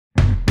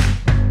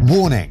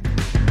Warning: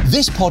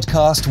 this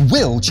podcast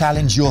will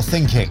challenge your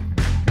thinking.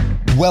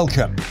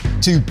 Welcome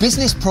to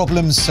Business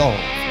Problems Solved.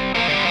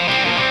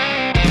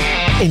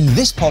 In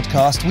this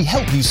podcast, we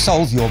help you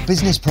solve your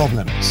business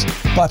problems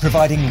by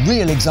providing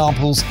real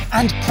examples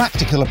and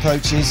practical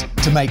approaches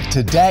to make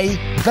today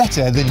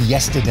better than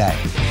yesterday.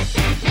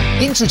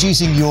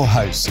 Introducing your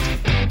host,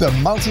 the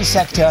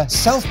multi-sector,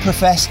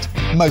 self-professed,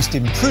 most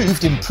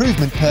improved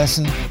improvement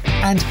person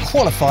and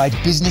qualified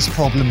business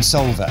problem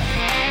solver,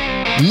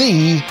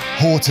 Lee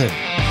Horton.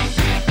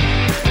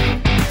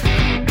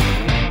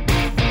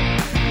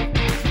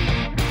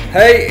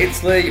 Hey,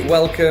 it's Lee.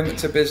 Welcome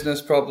to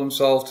Business Problem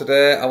Solved.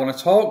 Today I want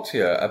to talk to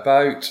you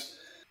about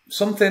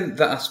something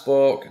that I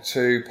spoke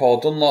to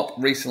Paul Dunlop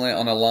recently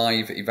on a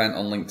live event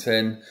on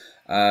LinkedIn.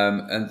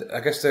 And I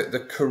guess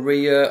the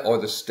career or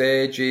the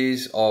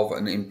stages of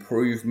an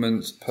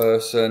improvement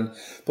person.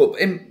 But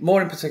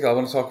more in particular, I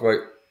want to talk about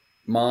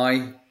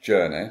my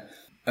journey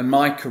and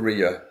my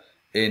career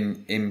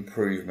in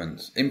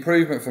improvement.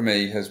 Improvement for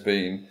me has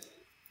been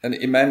an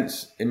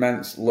immense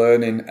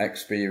learning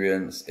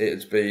experience.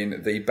 It's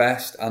been the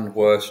best and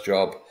worst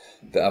job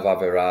that I've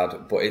ever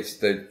had, but it's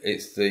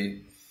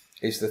the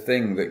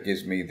thing that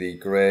gives me the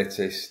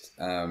greatest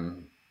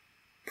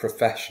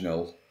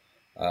professional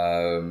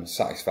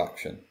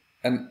satisfaction.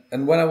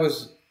 And when I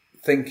was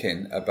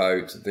thinking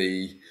about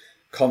the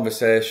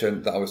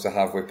conversation that I was to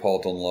have with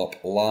Paul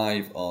Dunlop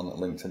live on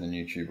LinkedIn and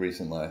YouTube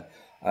recently,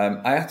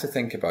 I had to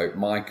think about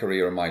my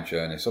career and my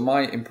journey. So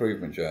my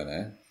improvement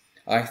journey,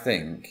 I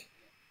think,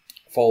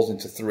 falls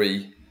into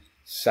three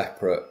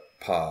separate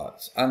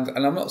parts. And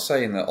I'm not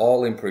saying that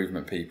all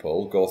improvement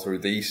people go through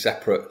these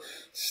separate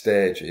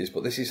stages,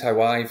 but this is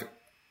how I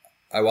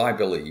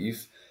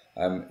believe,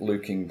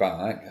 looking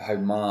back, how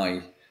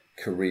my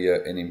career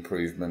in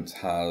improvement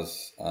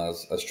has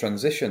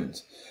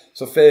transitioned.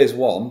 So phase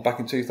one,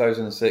 back in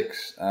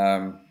 2006,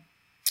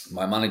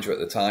 my manager at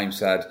the time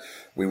said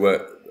we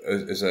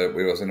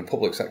was in a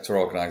public sector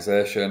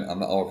organisation,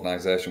 and that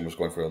organisation was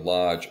going through a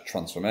large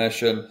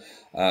transformation.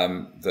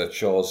 The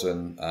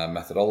chosen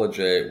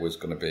methodology was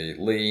going to be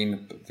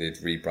lean. They'd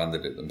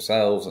rebranded it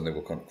themselves, and they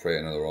were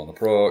creating their own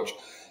approach.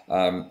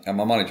 And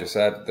my manager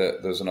said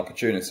that there was an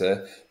opportunity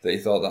that he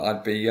thought that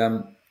I'd be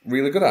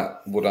really good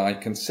at. Would I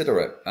consider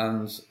it?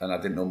 And I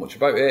didn't know much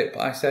about it,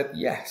 but I said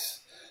yes.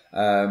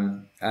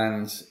 And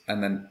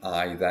then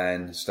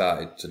I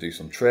started to do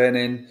some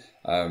training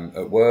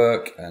at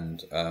work,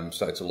 and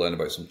started to learn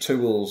about some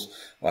tools.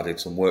 I did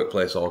some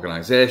workplace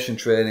organisation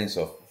training,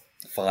 so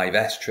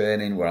 5S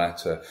training, where I had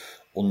to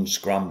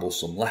unscramble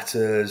some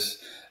letters,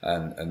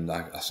 and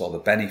I saw the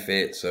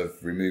benefits of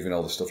removing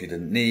all the stuff you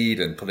didn't need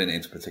and putting it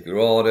into a particular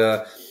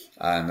order,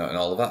 and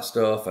all of that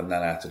stuff. And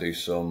then I had to do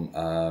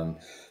some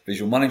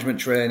visual management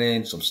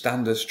training, some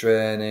standards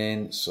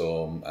training,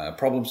 some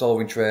problem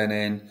solving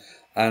training,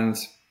 and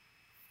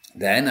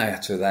then I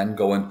had to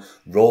go and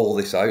roll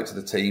this out to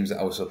the teams that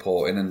I was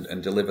supporting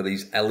and deliver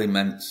these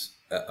elements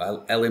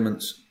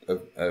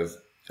of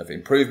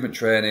improvement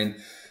training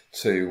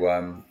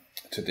to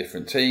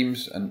different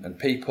teams and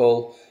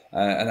people.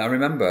 And I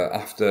remember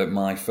after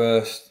my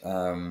first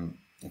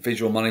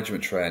visual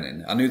management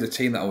training, I knew the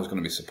team that I was going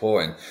to be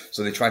supporting,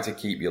 so they tried to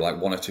keep you like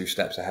one or two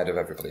steps ahead of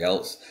everybody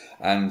else.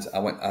 And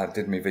I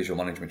did my visual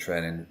management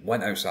training,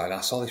 went outside,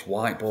 I saw this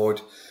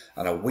whiteboard,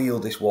 and I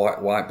wheeled this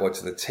whiteboard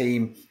to the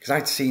team because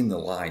I'd seen the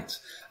light.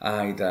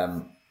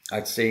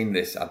 I'd seen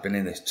this. I'd been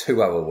in this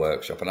 2-hour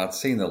workshop, and I'd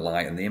seen the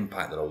light and the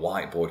impact that a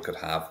whiteboard could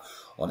have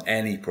on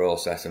any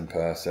process and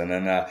person.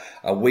 And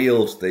I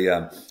wheeled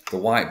the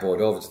whiteboard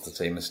over to the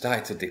team and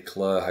started to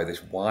declare how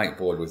this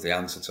whiteboard was the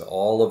answer to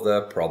all of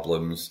their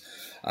problems.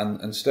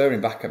 And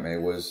staring back at me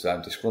was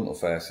disgruntled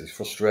faces,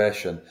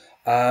 frustration,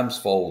 arms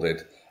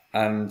folded.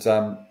 And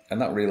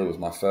that really was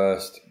my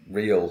first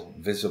real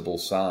visible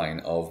sign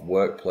of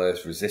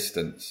workplace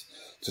resistance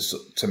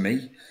to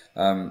me.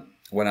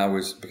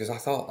 Because I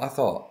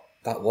thought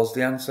that was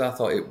the answer. I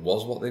thought it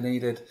was what they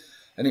needed,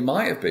 and it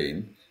might have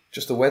been.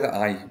 Just the way that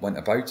I went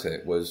about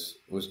it was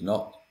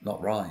not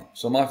right.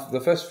 So the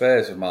first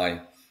phase of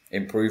my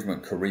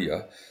improvement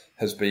career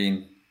has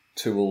been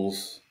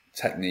tools,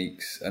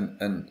 techniques,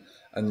 and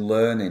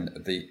learning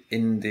the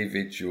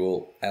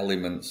individual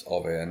elements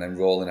of it, and then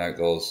rolling out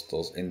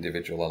those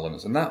individual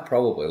elements. And that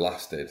probably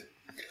lasted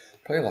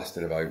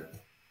about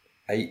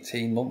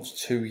 18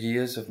 months, 2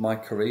 years of my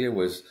career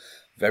was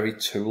very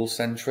tool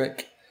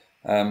centric.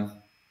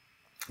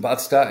 But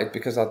I'd started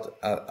because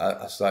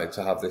I started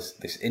to have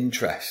this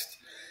interest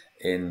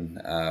in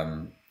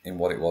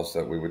what it was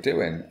that we were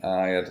doing.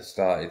 I had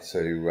started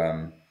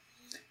to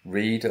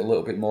read a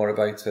little bit more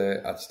about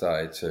it. I'd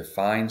started to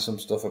find some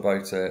stuff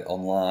about it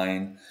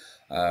online,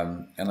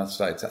 and I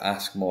started to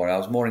ask more. I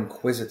was more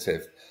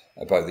inquisitive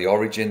about the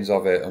origins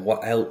of it and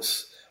what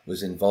else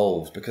was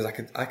involved, because I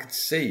could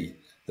see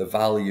the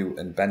value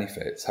and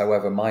benefits.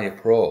 However, my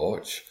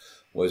approach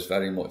was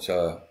very much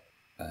a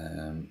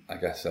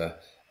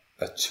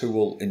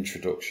tool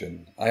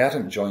introduction. I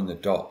hadn't joined the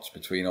dots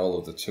between all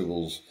of the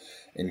tools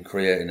in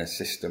creating a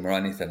system or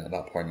anything at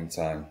that point in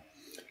time.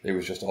 It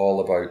was just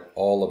all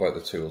about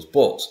the tools.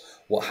 But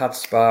what had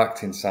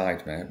sparked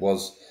inside me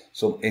was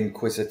some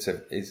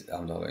inquisitive. I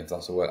don't know if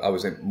that's a word. I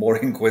was more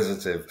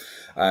inquisitive,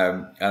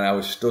 and I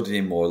was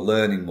studying more,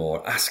 learning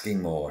more,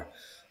 asking more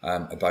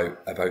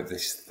about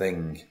this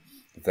thing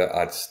that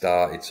I'd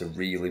started to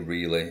really,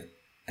 really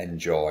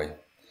enjoy.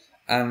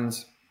 And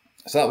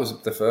so that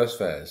was the first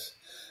phase.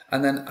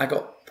 And then I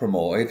got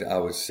promoted. I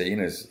was seen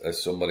as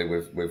somebody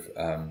with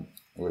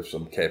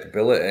some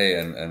capability,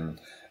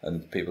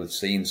 and people had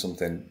seen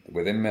something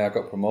within me. I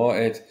got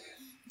promoted,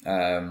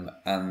 and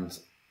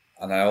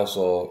I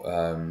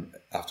also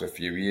after a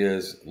few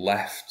years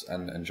left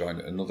and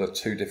joined another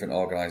 2 different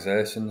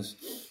organisations,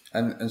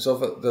 and so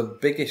for the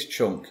biggest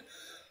chunk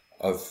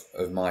of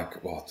my,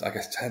 well, I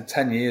guess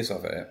 10 years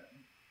of it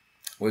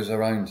was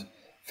around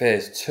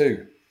phase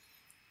 2,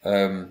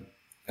 and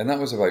that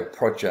was about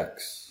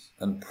projects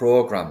and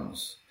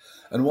programs.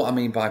 And what I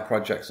mean by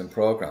projects and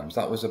programs,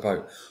 that was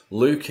about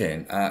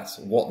looking at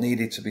what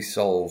needed to be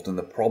solved and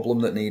the problem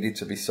that needed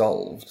to be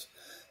solved,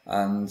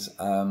 and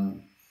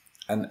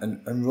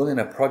running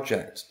a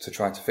project to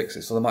try to fix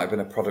it. So there might have been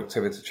a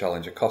productivity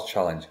challenge, a cost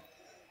challenge,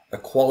 a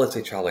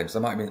quality challenge.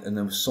 There might have been, and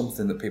there was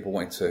something that people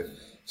wanted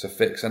to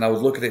fix. And I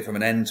would look at it from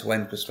an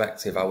end-to-end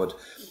perspective. I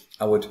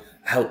would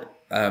help.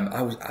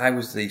 I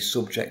was the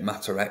subject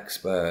matter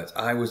expert.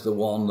 I was the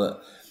one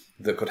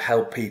that could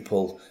help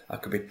people. I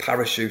could be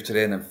parachuted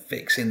in and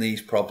fixing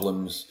these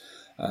problems.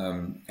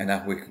 And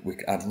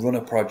I'd run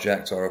a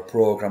project or a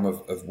program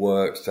of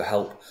work to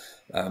help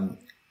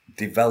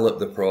develop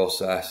the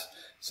process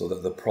so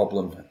that the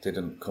problem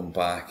didn't come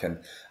back. And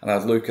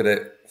I'd look at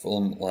it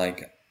from,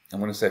 like, I'm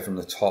going to say from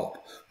the top,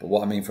 but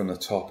what I mean from the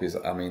top is,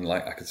 I mean,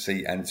 like, I could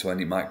see end to end.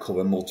 It might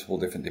cover multiple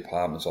different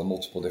departments or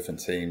multiple different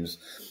teams,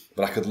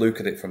 but I could look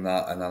at it from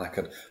that, and then I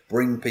could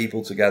bring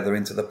people together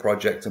into the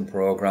project and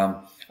program,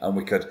 and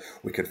we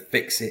could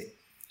fix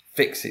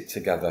it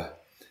together.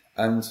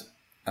 And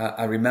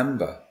I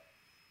remember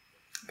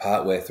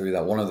partway through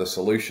that, one of the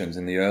solutions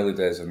in the early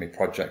days of my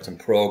project and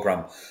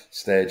program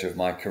stage of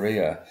my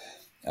career,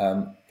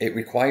 it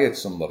required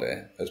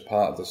somebody as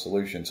part of the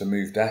solution to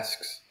move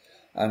desks.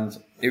 And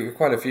it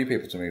required a few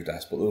people to move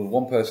desks, but there was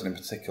one person in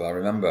particular, I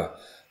remember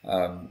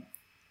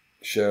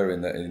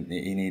sharing that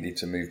he needed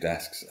to move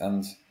desks.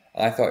 And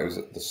I thought it was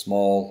the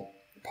small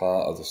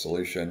part of the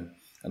solution.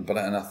 And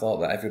I thought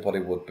that everybody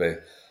would be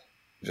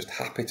just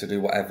happy to do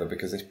whatever,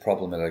 because this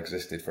problem had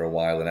existed for a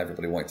while and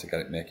everybody wanted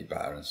to make it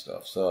better and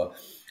stuff. So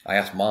I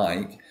asked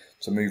Mike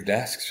to move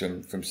desks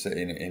from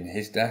sitting in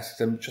his desk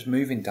and just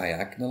moving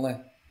diagonally.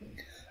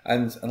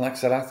 And like I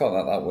said, I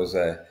thought that was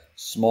a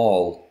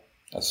small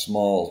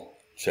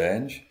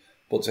change,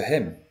 but to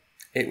him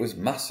it was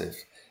massive.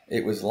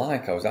 It was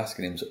like I was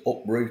asking him to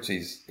uproot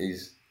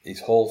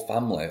his whole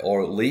family,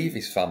 or leave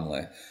his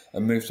family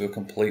and move to a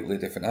completely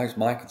different house.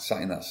 Mike had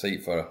sat in that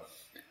seat for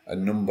a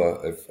number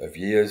of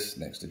years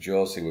next to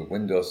Josie with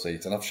window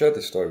seats, and I've shared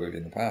this story with you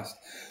in the past,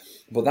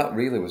 but that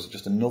really was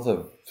just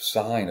another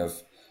sign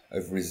of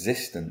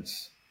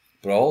resistance,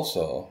 but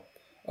also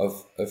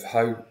of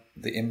how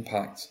the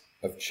impact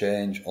of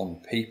change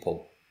on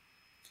people.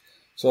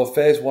 So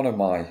phase 1 of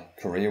my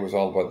career was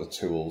all about the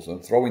tools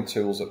and throwing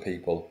tools at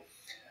people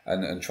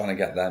and trying to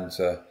get them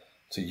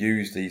to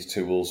use these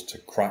tools to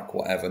crack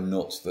whatever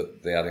nuts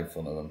that they had in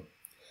front of them.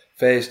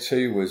 Phase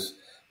 2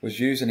 was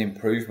using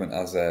improvement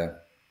as a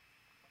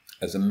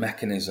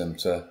mechanism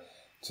to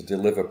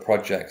deliver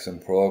projects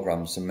and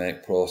programs to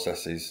make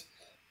processes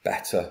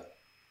better.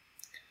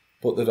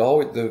 But there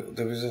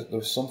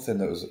was something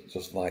that was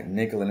just like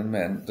niggling in me.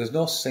 And there's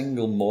no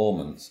single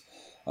moment.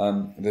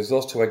 There's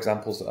those 2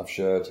 examples that I've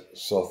shared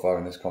so far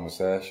in this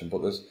conversation,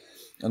 but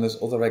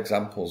there's other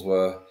examples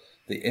where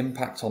the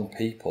impact on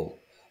people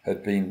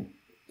had been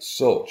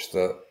such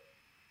that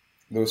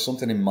there was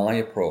something in my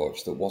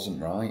approach that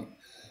wasn't right.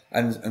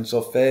 And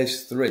so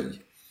phase 3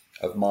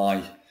 of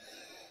my,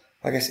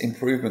 I guess,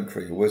 improvement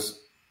career was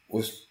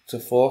to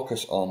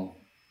focus on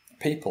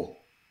people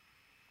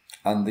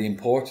and the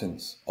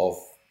importance of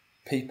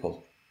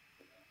people.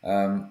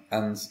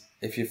 And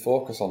if you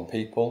focus on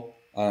people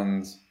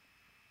and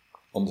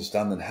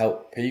understand and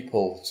help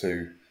people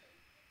to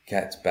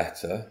get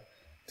better,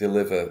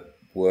 deliver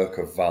work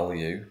of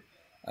value,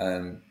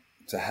 and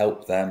to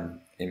help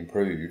them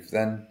improve,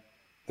 then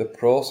the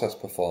process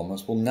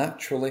performance will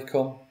naturally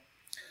come.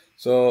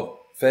 So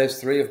phase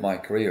 3 of my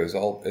career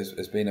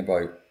has been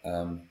about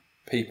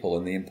people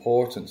and the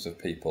importance of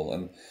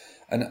people,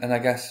 and I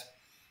guess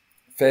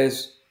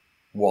phase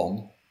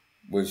 1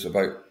 was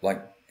about,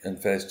 like,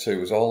 and phase 2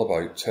 was all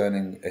about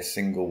turning a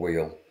single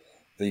wheel,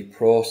 the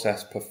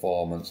process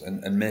performance,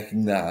 and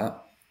making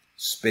that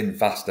spin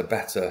faster,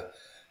 better,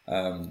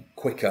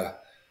 quicker,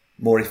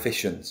 more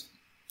efficient.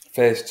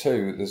 Phase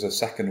 2, there's a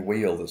second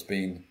wheel that's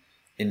been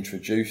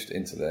introduced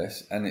into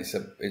this, and it's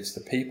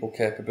the people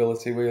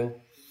capability wheel.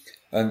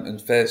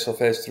 And phase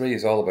 3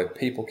 is all about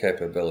people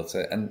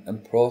capability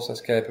and process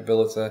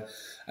capability,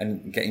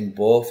 and getting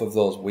both of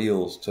those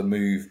wheels to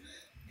move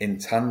in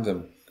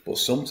tandem, but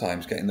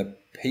sometimes getting the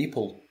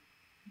people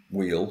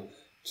wheel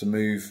to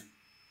move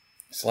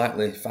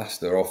slightly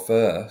faster or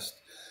first,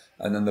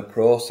 and then the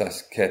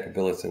process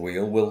capability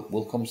wheel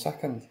will come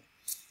second.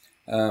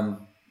 But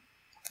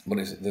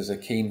there's a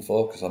keen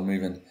focus on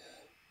moving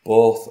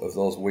both of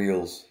those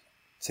wheels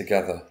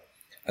together.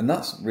 And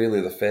that's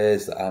really the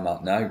phase that I'm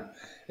at now,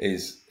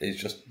 is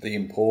just the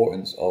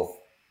importance of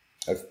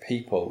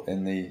people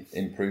in the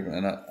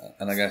improvement.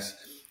 And I guess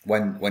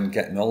when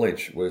Get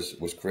Knowledge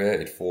was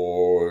created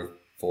 4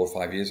 or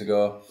 5 years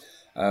ago,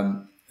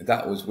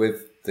 that was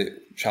with the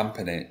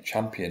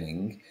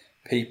championing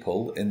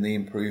people in the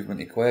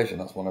improvement equation.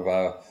 That's one of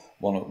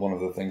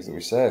the things that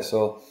we say.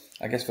 So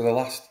I guess for the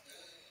last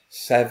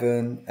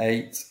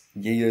 7-8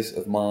 years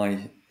of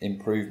my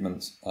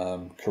improvement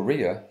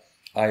career,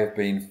 I have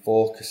been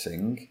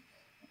focusing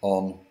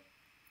on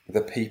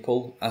the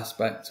people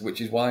aspect, which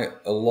is why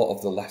a lot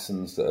of the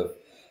lessons that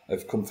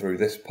have come through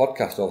this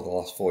podcast over the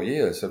last 4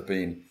 years have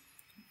been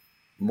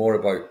more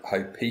about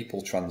how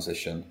people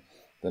transition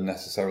than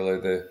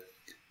necessarily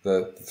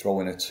the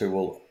throwing a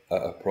tool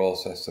at a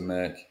process to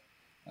make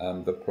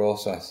the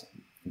process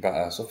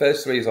better. So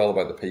phase 3 is all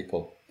about the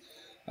people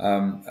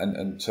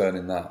and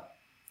turning that.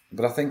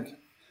 But I think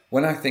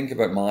when I think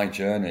about my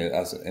journey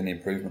as an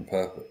improvement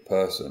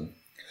person,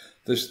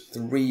 there's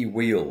 3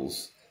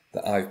 wheels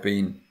that I've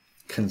been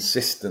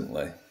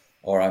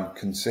I'm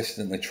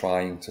consistently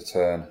trying to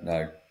turn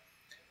now.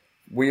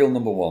 Wheel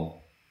number 1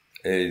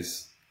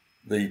 is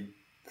the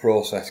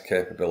process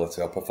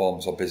capability or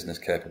performance or business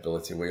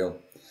capability wheel.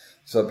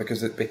 So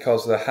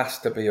because there has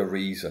to be a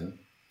reason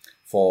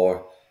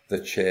for the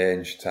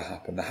change to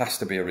happen. There has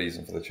to be a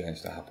reason for the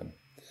change to happen.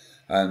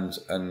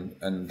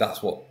 And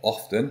that's what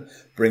often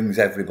brings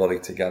everybody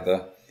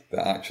together,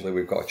 that actually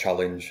we've got a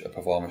challenge, a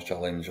performance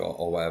challenge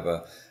or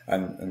whatever.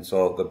 And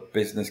so the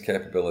business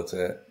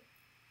capability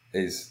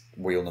is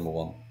wheel number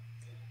 1.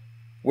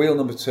 Wheel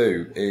number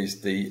 2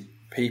 is the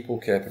people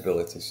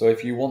capability. So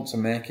if you want to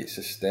make it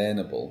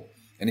sustainable,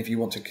 and if you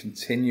want to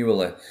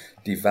continually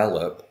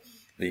develop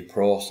the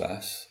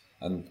process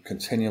and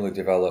continually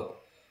develop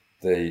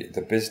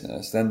the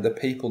business, then the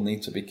people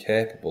need to be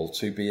capable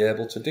to be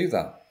able to do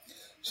that.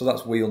 So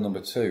that's wheel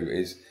number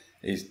 2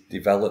 is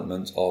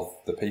development of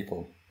the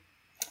people.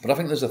 But I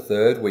think there's a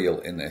third wheel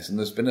in this, and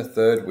there's been a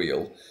third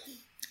wheel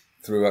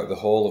throughout the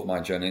whole of my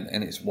journey,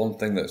 and it's one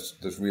thing that's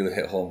really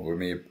hit home with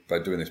me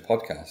about doing this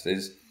podcast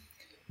is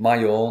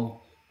my own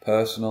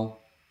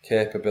personal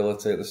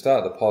capability. At the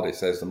start of the pod, it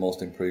says the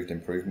most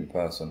improvement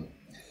person,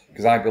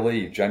 because I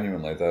believe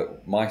genuinely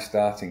that my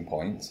starting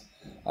point,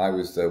 I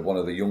was one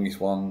of the youngest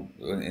one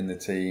in the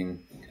team.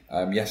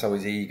 Yes, I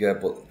was eager,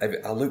 but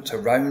I looked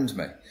around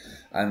me,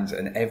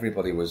 and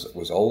everybody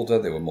was older.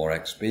 They were more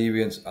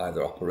experienced,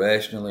 either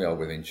operationally or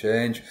within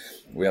change.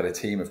 We had a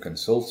team of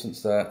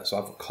consultants there, so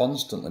I've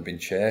constantly been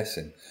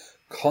chasing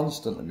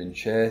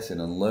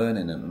and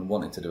learning and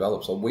wanting to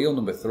develop. So wheel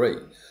number 3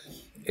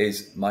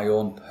 is my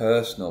own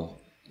personal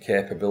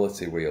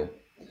capability wheel.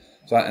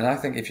 So, and I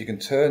think if you can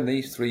turn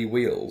these 3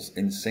 wheels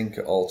in sync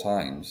at all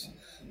times,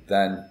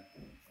 then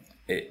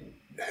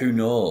who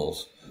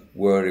knows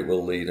where it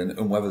will lead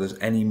and whether there's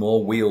any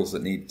more wheels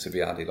that need to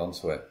be added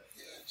onto it.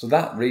 So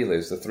that really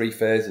is the 3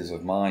 phases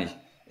of my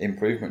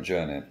improvement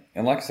journey.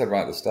 And like I said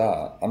right at the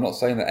start, I'm not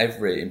saying that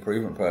every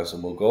improvement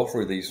person will go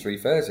through these 3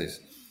 phases.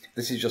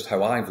 This is just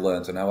how I've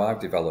learned and how I've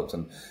developed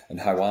and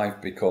how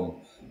I've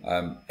become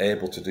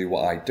able to do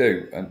what I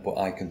do, but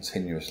I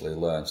continuously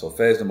learn. So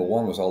phase number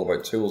 1 was all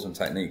about tools and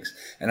techniques,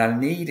 and I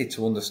needed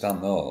to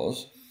understand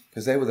those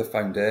because they were the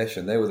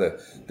foundation, they were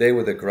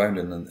the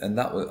grounding, and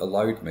that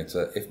allowed me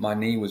to, if my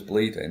knee was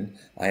bleeding,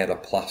 I had a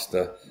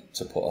plaster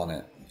to put on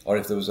it, or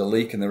if there was a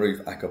leak in the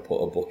roof, I could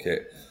put a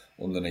bucket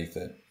underneath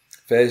it.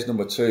 Phase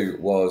number 2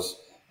 was,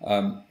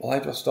 how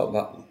do I stop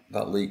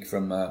that leak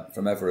from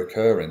ever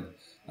occurring?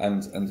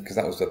 And because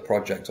that was the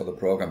project or the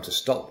program to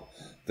stop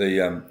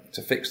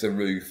to fix the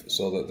roof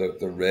so that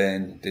the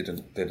rain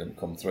didn't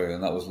come through,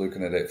 and that was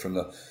looking at it from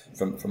a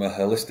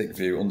holistic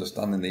view,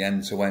 understanding the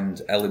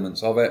end-to-end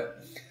elements of it.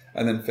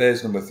 And then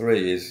phase number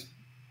 3 is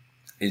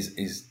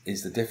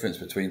the difference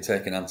between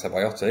taking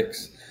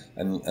antibiotics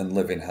and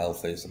living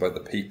healthy. It's about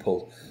the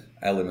people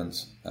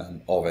elements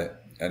of it,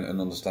 and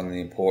understanding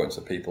the importance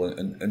of people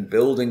and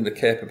building the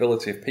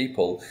capability of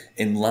people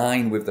in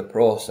line with the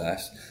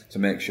process to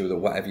make sure that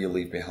whatever you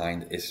leave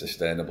behind is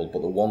sustainable.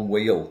 But the one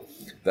wheel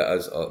that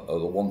has, or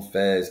the one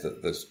phase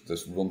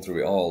that's run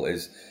through it all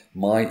is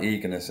my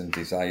eagerness and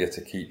desire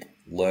to keep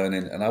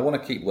learning. And I want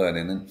to keep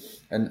learning,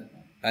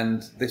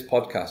 and this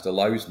podcast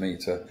allows me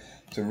to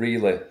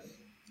really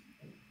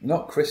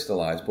not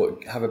crystallise,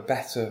 but have a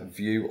better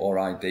view or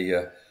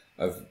idea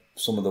of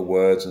some of the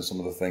words and some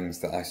of the things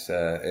that I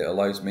say. It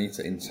allows me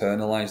to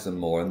internalise them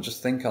more and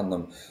just think on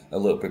them a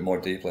little bit more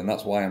deeply. And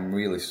that's why I'm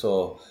really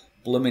so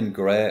blooming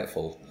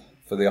grateful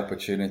for the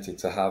opportunity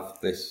to have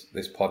this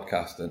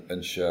podcast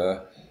and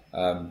share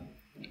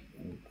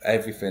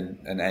everything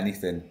and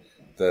anything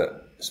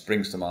that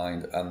springs to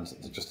mind, and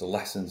just the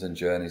lessons and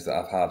journeys that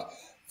I've had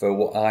for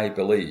what I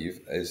believe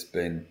has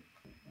been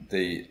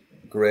the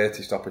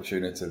greatest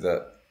opportunity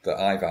that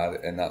I've had,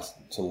 and that's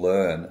to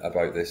learn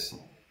about this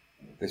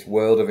this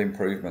world of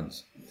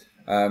improvements.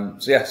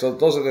 So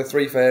those are the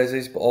 3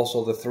 phases, but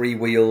also the 3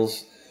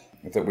 wheels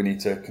that we need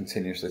to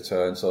continuously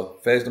turn. So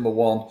phase number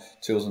 1,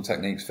 tools and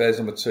techniques. Phase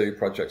number 2,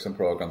 projects and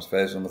programs.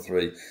 Phase number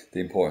 3, the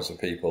importance of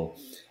people.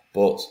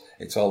 But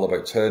it's all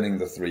about turning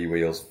the 3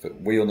 wheels.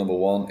 Wheel number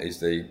 1 is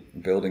the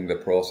building the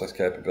process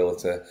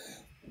capability.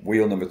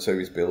 Wheel number 2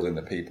 is building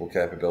the people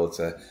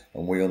capability.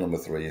 And wheel number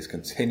 3 is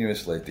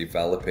continuously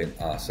developing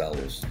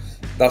ourselves.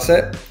 That's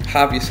it.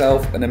 Have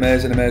yourself an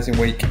amazing, amazing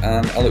week,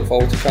 and I look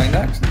forward to chatting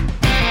next.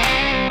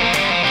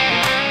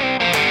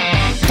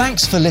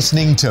 Thanks for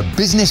listening to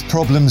Business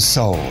Problems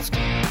Solved.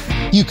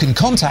 You can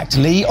contact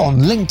Lee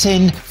on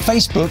LinkedIn,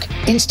 Facebook,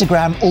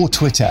 Instagram or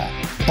Twitter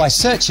by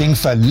searching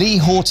for Lee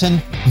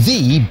Horton,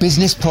 the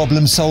Business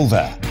Problem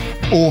Solver,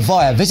 or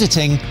via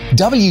visiting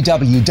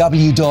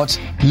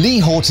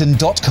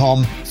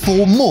www.leehorton.com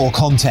for more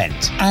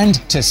content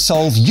and to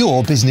solve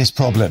your business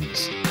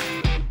problems.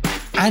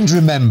 And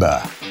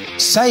remember,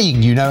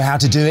 saying you know how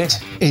to do it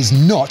is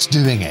not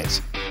doing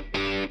it.